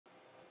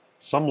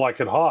Some like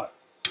it hot.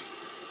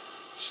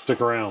 Stick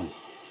around.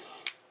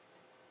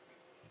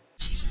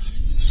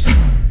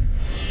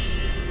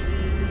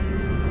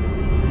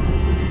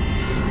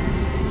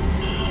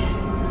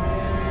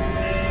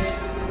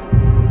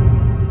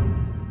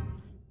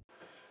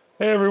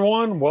 Hey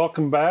everyone,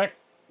 welcome back.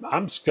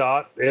 I'm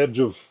Scott, Edge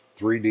of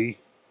 3D.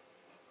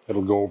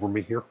 It'll go over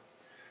me here.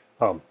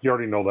 You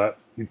already know that.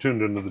 You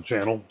tuned into the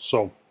channel.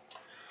 So,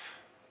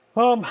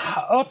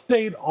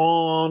 update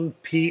on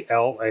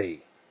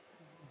PLA.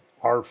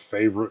 Our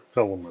favorite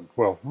filament.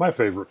 Well, my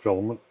favorite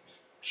filament.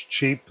 It's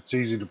cheap, it's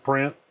easy to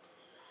print.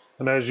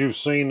 And as you've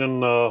seen in,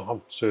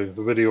 let's see,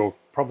 the video will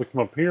probably come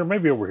up here,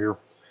 maybe over here.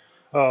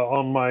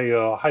 On my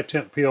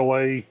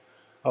Ht-Pla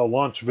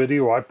launch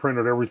video, I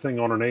printed everything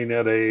on an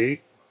ANET A8,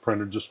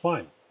 printed just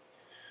fine.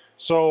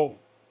 So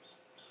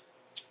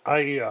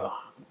I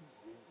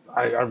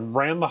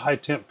ran the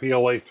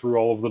Ht-Pla through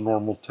all of the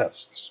normal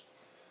tests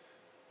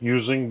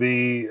using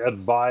the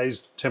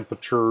advised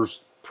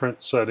temperatures,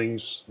 print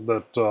settings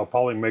that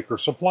Polymaker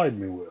supplied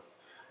me with,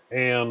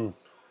 and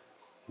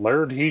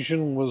layer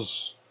adhesion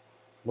was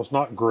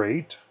not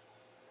great.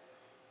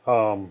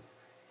 In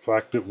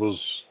fact, it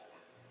was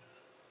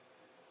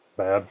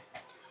bad.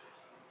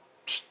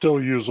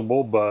 Still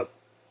usable, but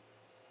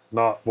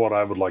not what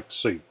I would like to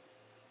see.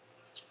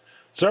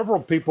 Several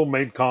people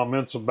made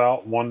comments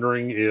about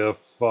wondering if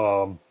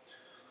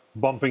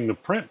bumping the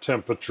print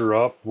temperature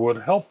up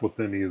would help with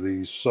any of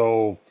these.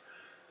 So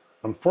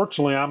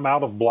unfortunately, I'm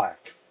out of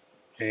black,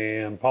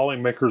 and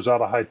Polymaker's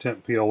out of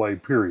Ht-Pla,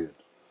 period.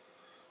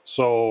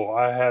 So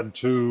I had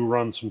to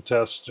run some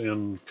tests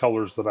in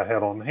colors that I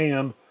had on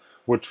hand,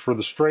 which for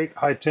the straight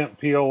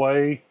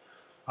Ht-Pla,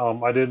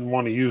 I didn't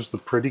want to use the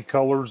pretty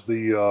colors,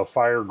 the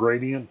fire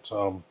gradient.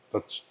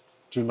 That's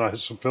too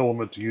nice a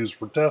filament to use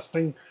for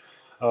testing.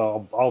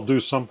 I'll do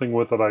something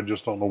with it, I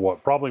just don't know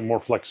what. Probably more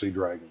Flexi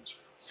Dragons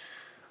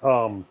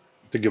to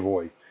give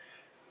away.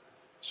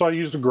 So I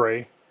used a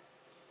gray.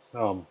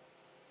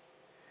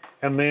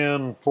 And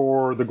then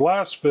for the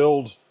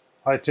glass-filled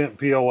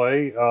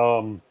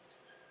Ht-Pla,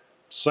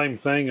 same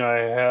thing. I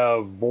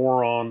have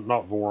boron,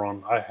 not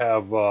boron, I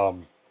have,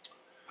 I'm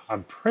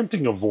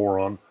printing a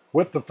boron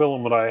with the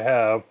filament I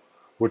have,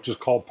 which is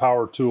called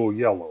Power Tool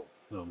Yellow.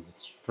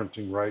 It's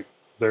printing right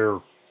there,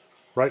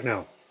 right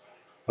now,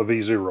 a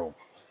V0.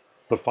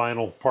 The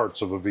final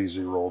parts of a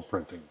V0 are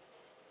printing.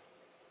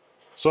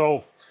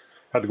 So,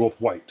 had to go with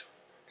white,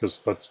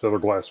 because that's the other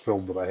glass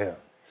filled that I had.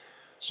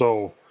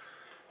 So,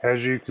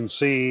 as you can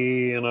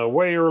see in a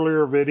way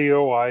earlier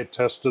video, I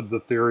tested the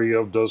theory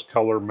of does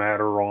color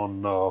matter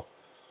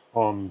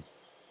on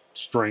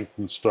strength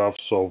and stuff,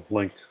 so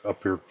link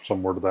up here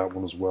somewhere to that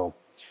one as well.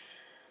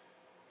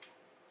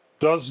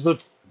 Does the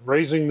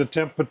raising the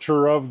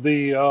temperature of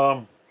the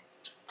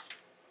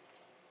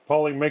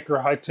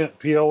Polymaker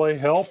Ht-Pla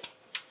help?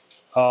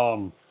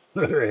 Hell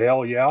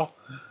yeah.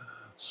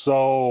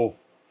 So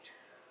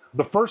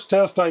the first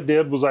test I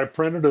did was I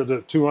printed it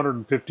at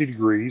 250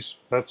 degrees.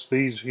 That's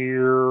these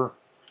here,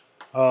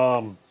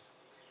 right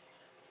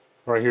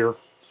here.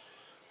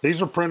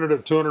 These are printed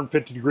at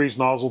 250 degrees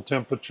nozzle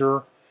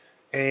temperature,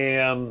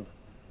 and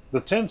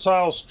the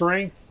tensile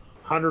strength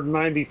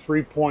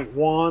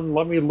 193.1.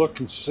 Let me look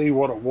and see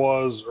what it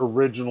was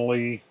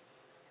originally.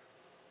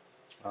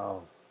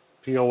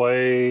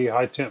 PLA,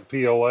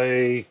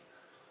 Ht-Pla,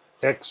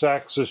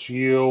 x-axis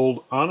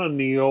yield,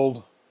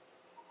 unannealed,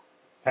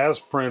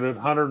 as printed,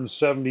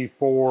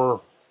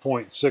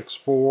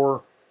 174.64,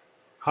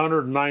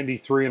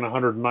 193 and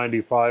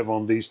 195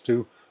 on these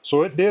two.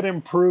 So it did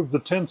improve the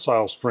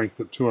tensile strength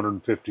at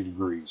 250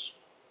 degrees.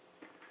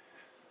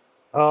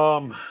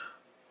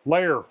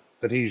 Layer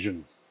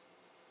adhesion,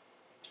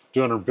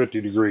 250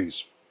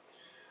 degrees.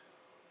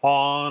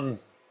 On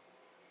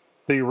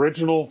the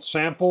original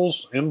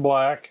samples in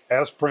black,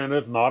 as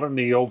printed, not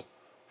annealed,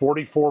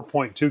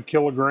 44.2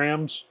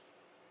 kilograms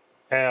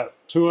at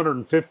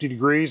 250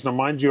 degrees. Now,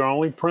 mind you, I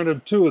only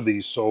printed 2 of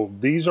these, so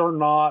these are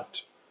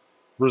not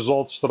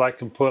results that I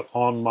can put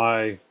on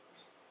my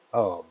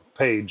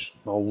page.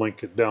 I'll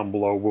link it down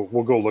below.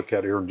 We'll go look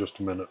at it here in just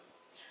a minute.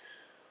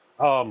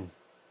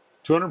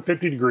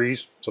 250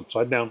 degrees, it's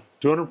upside down,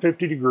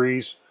 250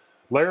 degrees.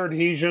 Layer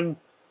adhesion,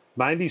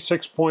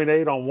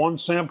 96.8 on one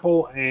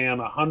sample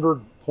and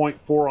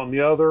 100.4 on the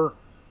other,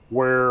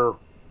 where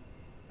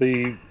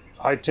the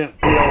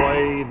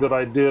Ht-Pla that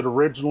I did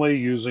originally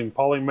using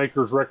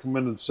Polymaker's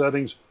recommended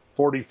settings,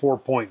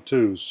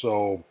 44.2.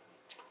 So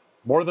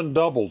more than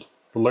doubled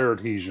the layer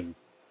adhesion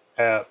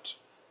at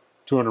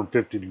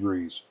 250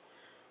 degrees.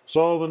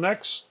 So the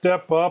next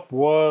step up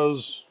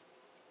was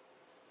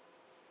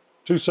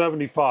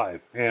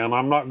 275, and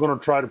I'm not going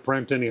to try to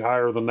print any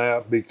higher than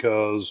that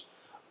because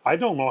I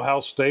don't know how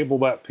stable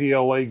that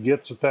PLA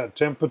gets at that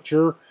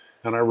temperature,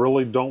 and I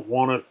really don't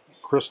want it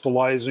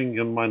crystallizing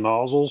in my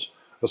nozzles,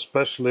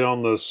 especially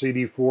on the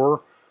CD4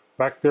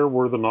 back there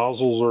where the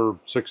nozzles are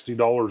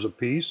 $60 a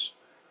piece.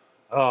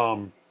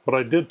 But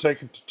I did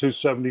take it to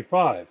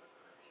 275.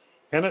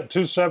 And at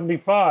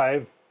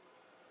 275,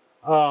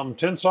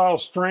 tensile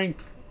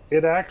strength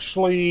it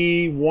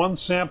actually, one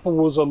sample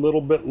was a little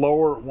bit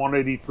lower at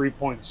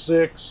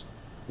 183.6.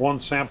 One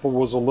sample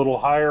was a little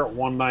higher at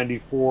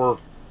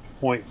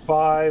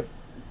 194.5.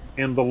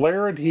 And the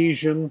layer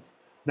adhesion,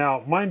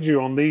 now mind you,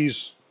 on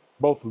these,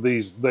 both of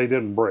these, they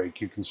didn't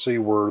break. You can see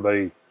where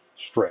they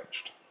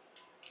stretched.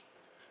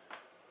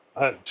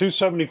 At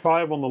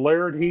 275 on the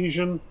layer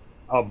adhesion,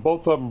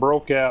 both of them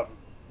broke at,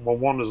 well,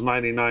 one was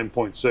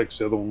 99.6,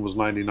 the other one was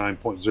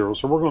 99.0,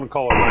 so we're going to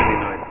call it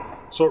 99.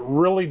 So it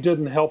really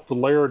didn't help the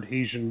layer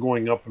adhesion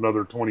going up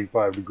another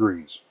 25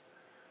 degrees.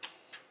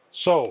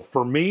 So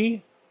for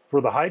me, for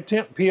the high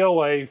temp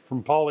PLA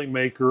from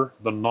Polymaker,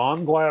 the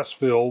non-glass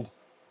filled,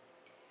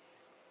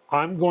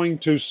 I'm going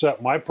to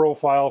set my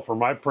profile for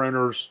my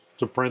printers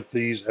to print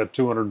these at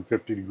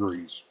 250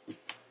 degrees.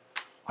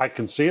 I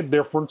can see a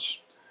difference.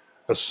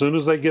 As soon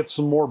as they get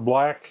some more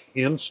black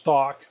in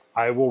stock,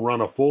 I will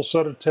run a full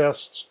set of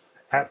tests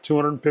at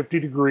 250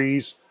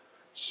 degrees,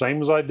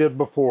 same as I did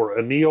before,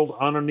 annealed,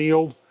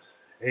 unannealed,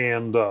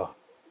 and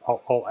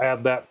I'll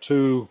add that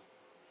to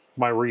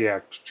my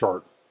React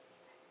chart.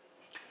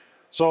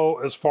 So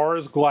as far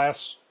as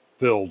glass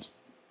filled,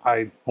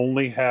 I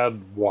only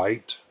had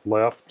white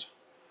left,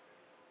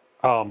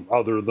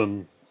 other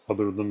than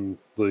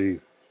the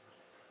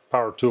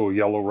power tool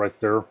yellow right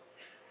there,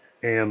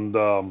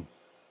 and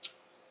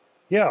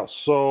yeah,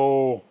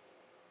 so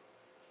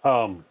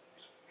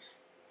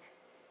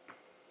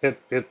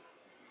it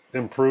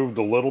improved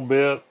a little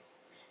bit.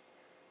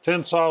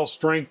 Tensile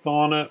strength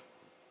on it,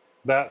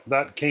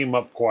 that came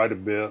up quite a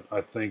bit,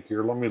 I think.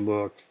 Here, let me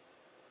look.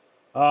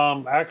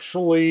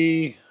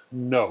 Actually,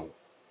 no.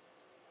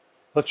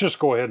 Let's just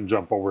go ahead and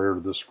jump over here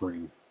to this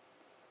screen.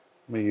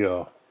 Let me,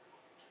 you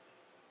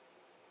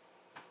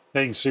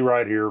can see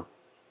right here,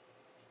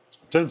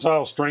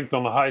 tensile strength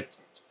on the high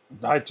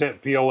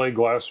temp PLA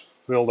glass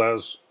filled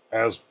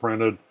as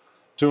printed,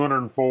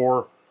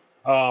 204.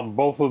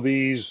 Both of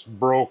these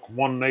broke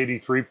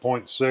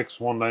 183.6,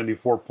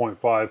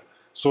 194.5,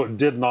 so it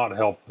did not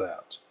help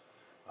that.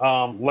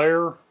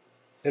 Layer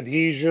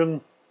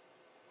adhesion,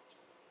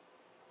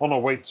 oh no,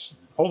 wait,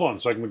 hold on a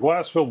second. The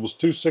glass filled was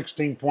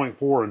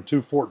 216.4 and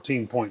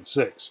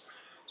 214.6.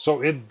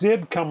 So it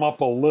did come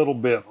up a little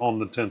bit on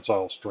the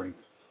tensile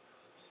strength.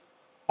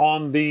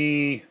 On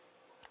the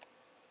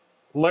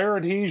layer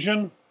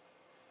adhesion,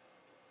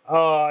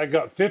 I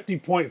got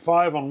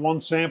 50.5 on one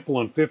sample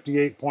and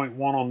 58.1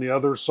 on the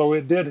other, so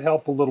it did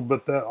help a little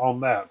bit on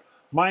that.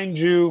 Mind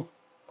you,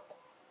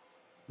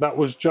 that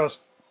was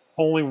just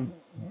only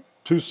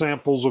 2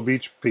 samples of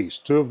each piece.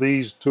 2 of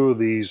these,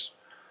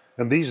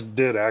 and these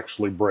did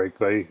actually break.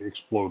 They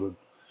exploded.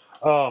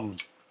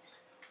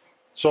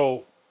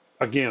 So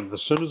again,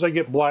 as soon as I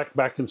get black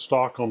back in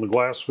stock on the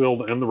glass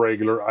filled and the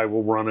regular, I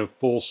will run a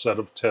full set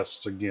of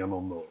tests again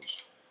on those.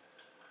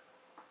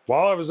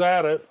 While I was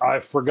at it, I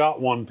forgot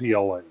one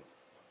PLA,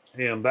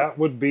 and that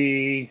would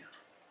be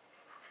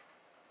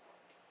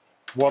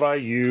what I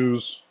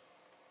use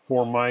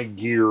for my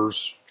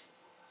gears,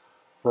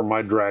 for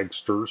my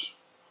dragsters,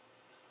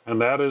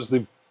 and that is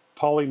the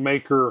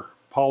Polymaker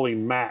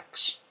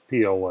Polymax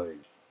PLA.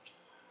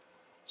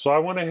 So I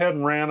went ahead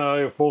and ran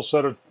a full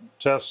set of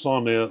tests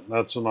on it.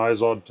 That's an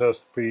IZOD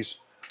test piece.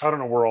 I don't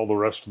know where all the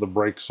rest of the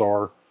brakes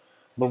are,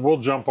 but we'll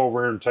jump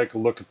over here and take a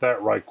look at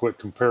that right quick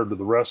compared to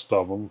the rest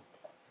of them.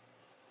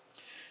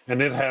 And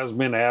it has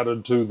been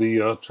added to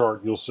the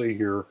chart you'll see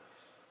here.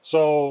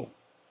 So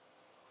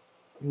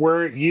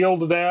where it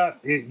yielded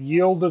at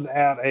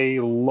a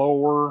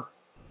lower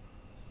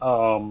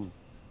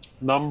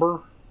number,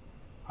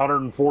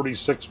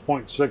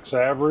 146.6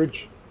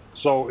 average.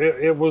 So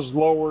it was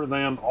lower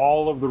than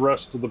all of the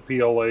rest of the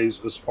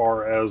PLAs as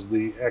far as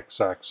the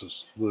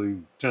x-axis, the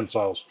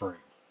tensile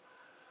strength.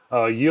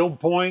 Yield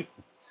point,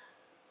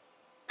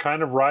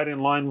 kind of right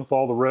in line with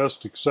all the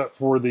rest except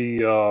for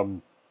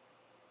the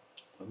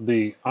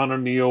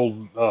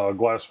unannealed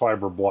glass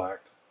fiber black.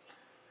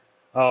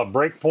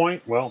 Break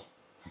point, well,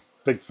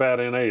 big fat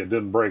NA, it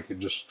didn't break, it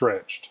just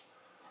stretched.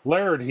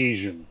 Layer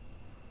adhesion,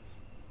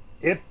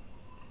 it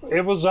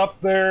was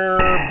up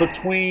there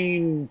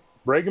between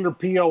regular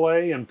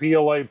PLA and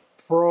PLA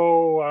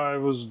Pro. I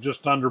was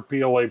just under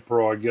PLA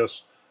Pro, I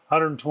guess,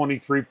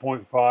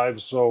 123.5,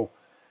 so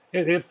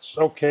it's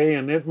okay,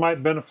 and it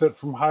might benefit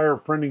from higher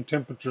printing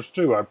temperatures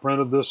too. I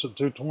printed this at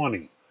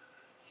 220.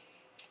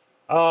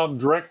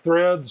 Direct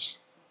threads,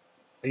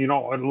 you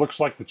know, it looks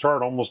like the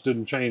chart almost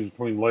didn't change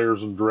between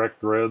layers and direct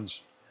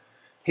threads.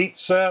 Heat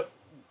set,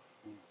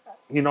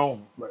 you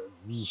know,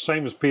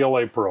 same as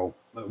PLA Pro.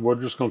 We're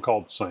just going to call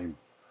it the same.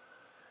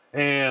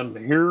 And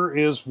here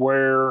is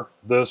where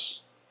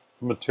this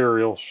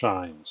material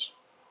shines.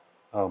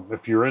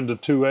 If you're into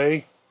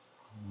 2A,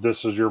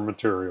 this is your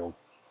material.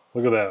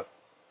 Look at that.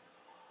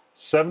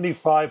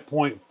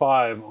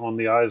 75.5 on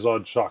the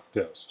IZOD shock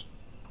test.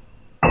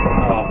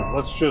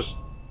 Let's just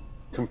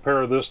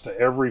compare this to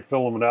every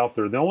filament out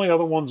there. The only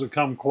other ones that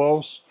come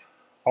close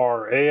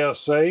are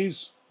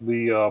ASAs,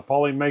 the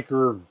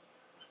Polymaker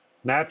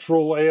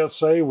Natural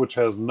ASA, which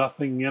has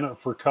nothing in it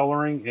for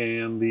coloring,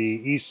 and the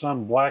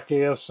eSun Black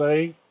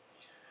ASA.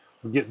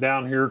 we get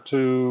down here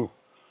to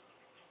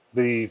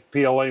the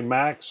PLA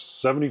Max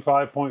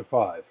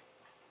 75.5.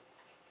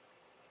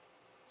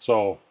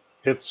 So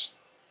it's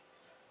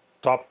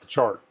top of the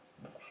chart.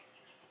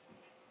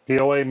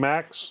 PLA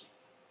Max,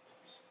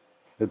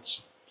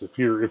 it's if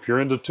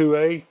you're into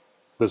 2A,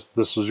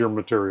 this is your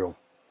material.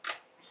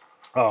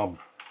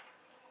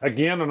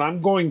 Again, and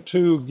I'm going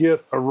to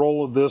get a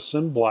roll of this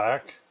in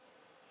black.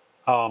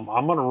 I'm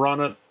going to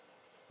run it,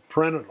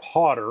 print it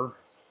hotter,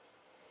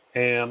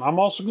 and I'm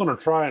also going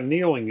to try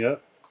annealing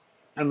it,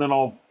 and then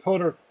I'll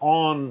put it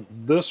on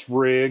this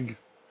rig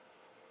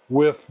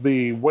with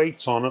the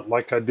weights on it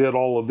like I did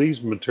all of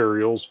these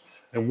materials,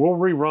 and we'll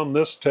rerun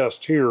this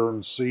test here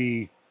and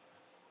see,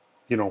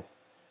 you know,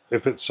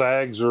 if it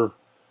sags or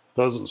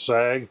doesn't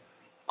sag.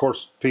 Of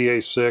course,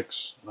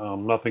 PA6,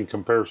 nothing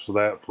compares to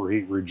that for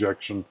heat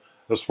rejection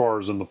as far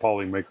as in the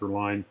Polymaker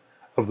line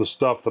of the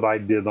stuff that I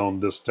did on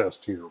this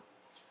test here.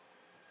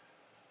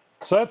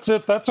 So that's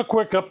it. That's a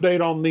quick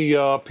update on the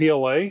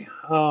PLA.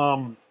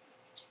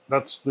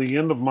 That's the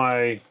end of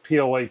my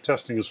PLA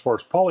testing as far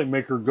as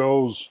Polymaker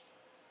goes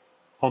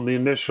on the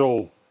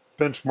initial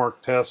benchmark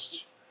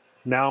tests.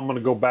 Now I'm going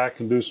to go back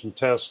and do some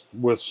tests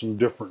with some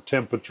different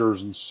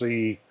temperatures and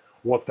see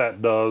what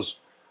that does.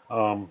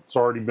 It's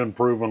already been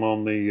proven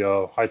on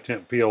the high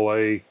temp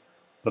PLA,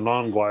 the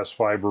non-glass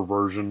fiber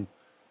version,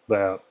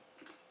 that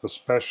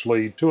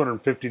especially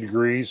 250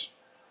 degrees,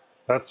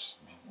 that's,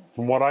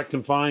 from what I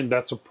can find,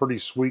 that's a pretty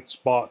sweet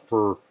spot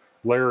for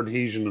layer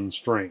adhesion and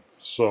strength.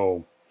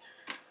 So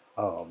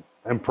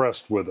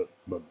impressed with it.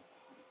 But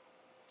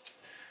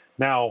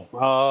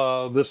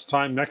now this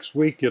time next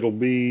week, it'll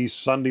be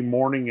Sunday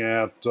morning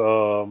at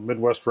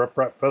Midwest Rep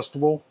Rap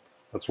Festival.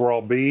 That's where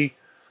I'll be.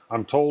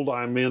 I'm told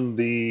I'm in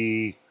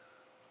the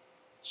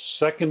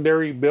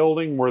secondary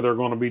building where they're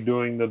going to be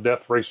doing the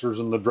death racers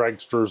and the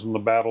dragsters and the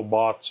battle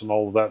bots and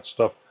all of that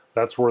stuff.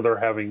 That's where they're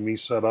having me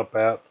set up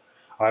at.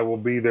 I will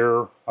be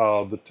there.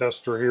 The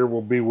tester here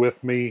will be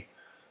with me.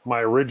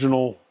 My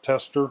original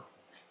tester,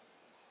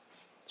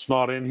 it's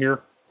not in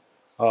here.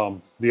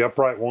 The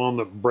upright one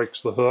that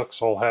breaks the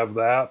hooks, I'll have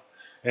that.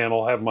 And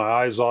I'll have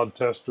my IZOD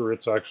tester.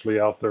 It's actually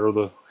out there,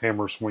 the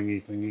hammer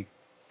swingy thingy.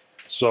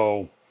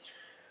 So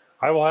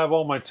I will have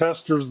all my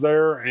testers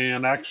there,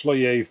 and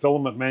actually a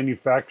filament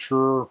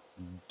manufacturer,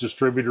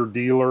 distributor,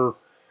 dealer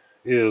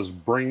is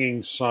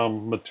bringing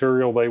some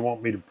material they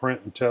want me to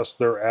print and test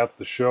there at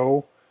the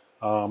show.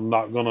 I'm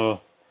not gonna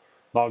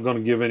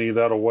give any of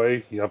that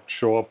away. You have to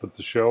show up at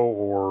the show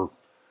or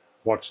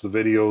watch the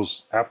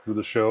videos after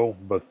the show.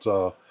 But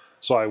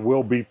so I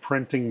will be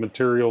printing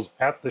materials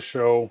at the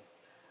show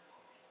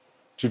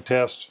to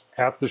test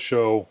at the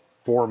show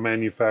for a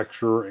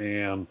manufacturer.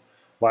 And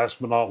last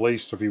but not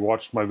least, if you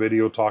watched my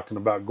video talking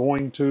about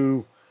going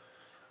to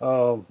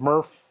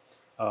Murph,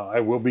 I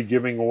will be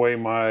giving away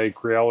my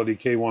Creality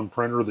K1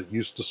 printer that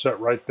used to sit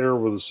right there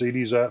where the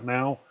CD's at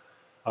now.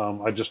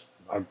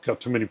 I've got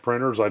too many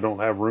printers. I don't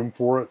have room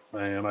for it,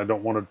 and I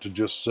don't want it to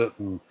just sit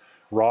and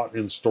rot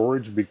in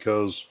storage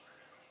because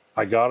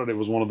I got it. It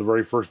was one of the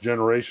very first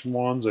generation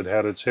ones. It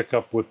had its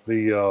hiccup with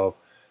the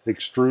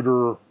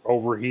extruder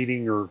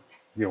overheating, or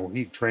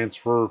heat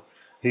transfer,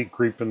 heat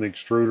creep in the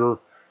extruder.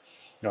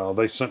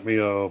 They sent me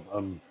a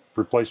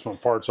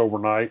replacement parts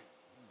overnight.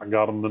 I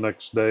got them the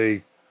next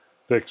day,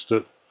 fixed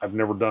it. I've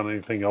never done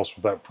anything else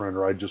with that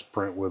printer. I just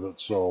print with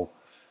it. So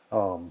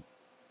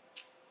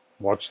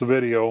watch the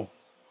video,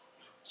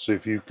 see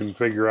if you can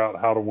figure out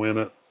how to win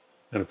it.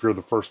 And if you're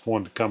the first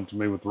one to come to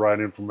me with the right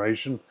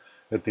information,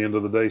 at the end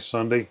of the day,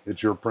 Sunday,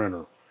 it's your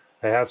printer.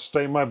 It has to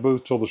stay in my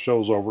booth till the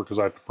show's over because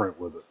I have to print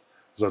with it.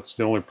 That's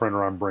the only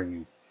printer I'm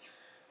bringing.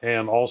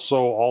 And also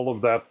all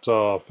of that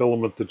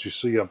filament that you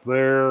see up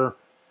there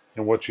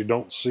and what you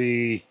don't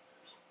see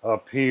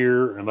up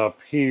here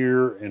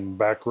and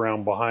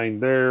background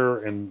behind there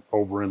and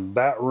over in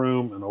that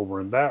room and over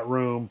in that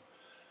room,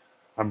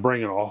 I'm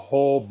bringing a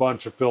whole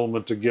bunch of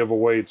filament to give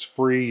away. It's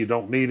free. You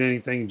don't need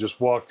anything. You just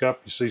walk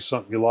up, you see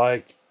something you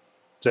like,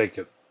 take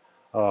it.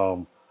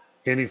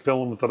 Any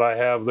filament that I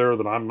have there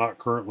that I'm not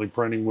currently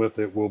printing with,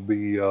 it will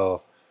be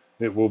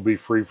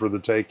free for the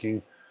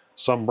taking.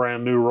 Some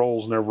brand new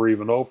rolls never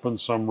even opened.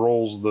 Some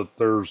rolls that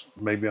there's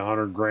maybe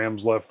 100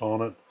 grams left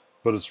on it,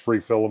 but it's free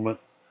filament.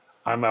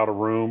 I'm out of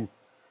room.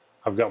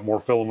 I've got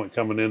more filament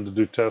coming in to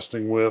do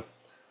testing with.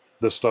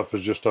 This stuff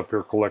is just up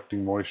here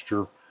collecting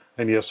moisture.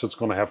 And yes, it's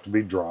going to have to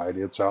be dried.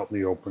 It's out in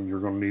the open. You're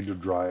going to need to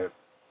dry it,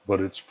 but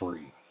it's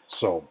free.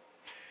 So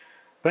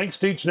thanks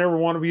to each and every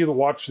one of you that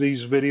watch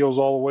these videos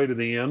all the way to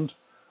the end.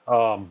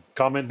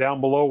 Comment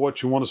down below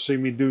what you want to see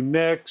me do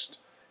next.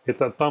 Hit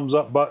that thumbs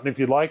up button if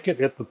you like it.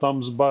 Hit the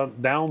thumbs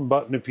down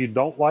button if you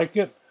don't like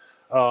it.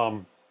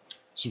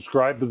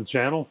 Subscribe to the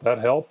channel. That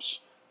helps.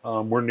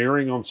 We're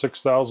nearing on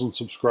 6,000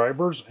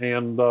 subscribers.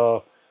 And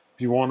if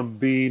you want to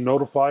be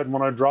notified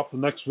when I drop the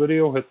next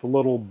video, hit the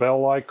little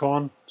bell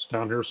icon. It's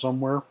down here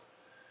somewhere.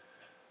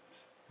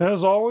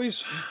 As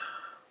always,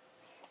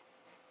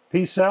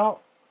 peace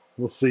out.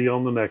 We'll see you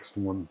on the next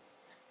one.